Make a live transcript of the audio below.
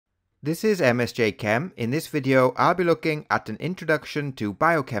This is MSJ Chem. In this video, I'll be looking at an introduction to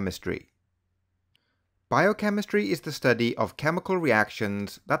biochemistry. Biochemistry is the study of chemical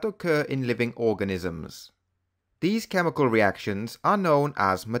reactions that occur in living organisms. These chemical reactions are known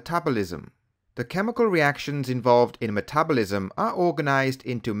as metabolism. The chemical reactions involved in metabolism are organized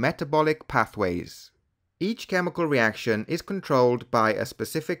into metabolic pathways. Each chemical reaction is controlled by a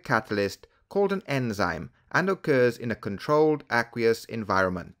specific catalyst called an enzyme and occurs in a controlled aqueous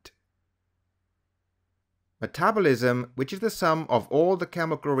environment. Metabolism, which is the sum of all the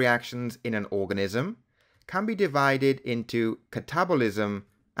chemical reactions in an organism, can be divided into catabolism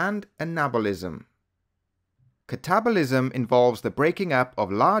and anabolism. Catabolism involves the breaking up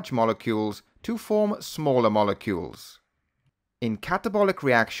of large molecules to form smaller molecules. In catabolic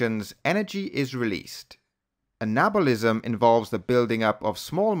reactions, energy is released. Anabolism involves the building up of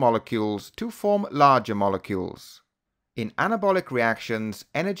small molecules to form larger molecules. In anabolic reactions,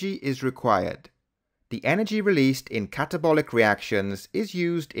 energy is required. The energy released in catabolic reactions is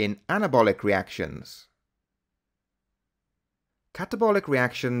used in anabolic reactions. Catabolic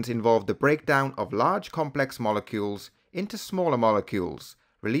reactions involve the breakdown of large complex molecules into smaller molecules,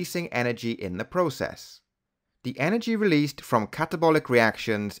 releasing energy in the process. The energy released from catabolic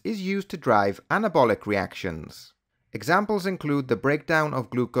reactions is used to drive anabolic reactions. Examples include the breakdown of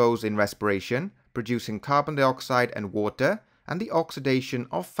glucose in respiration, producing carbon dioxide and water, and the oxidation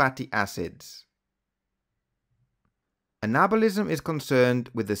of fatty acids. Anabolism is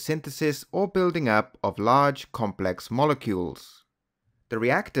concerned with the synthesis or building up of large complex molecules. The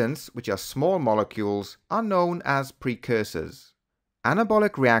reactants, which are small molecules, are known as precursors.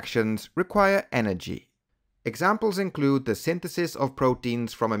 Anabolic reactions require energy. Examples include the synthesis of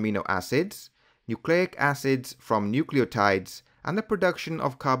proteins from amino acids, nucleic acids from nucleotides, and the production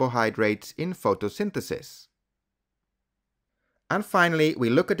of carbohydrates in photosynthesis. And finally, we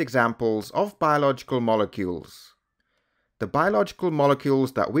look at examples of biological molecules. The biological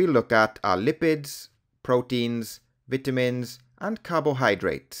molecules that we look at are lipids, proteins, vitamins, and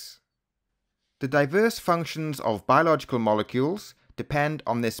carbohydrates. The diverse functions of biological molecules depend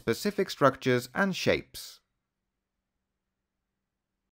on their specific structures and shapes.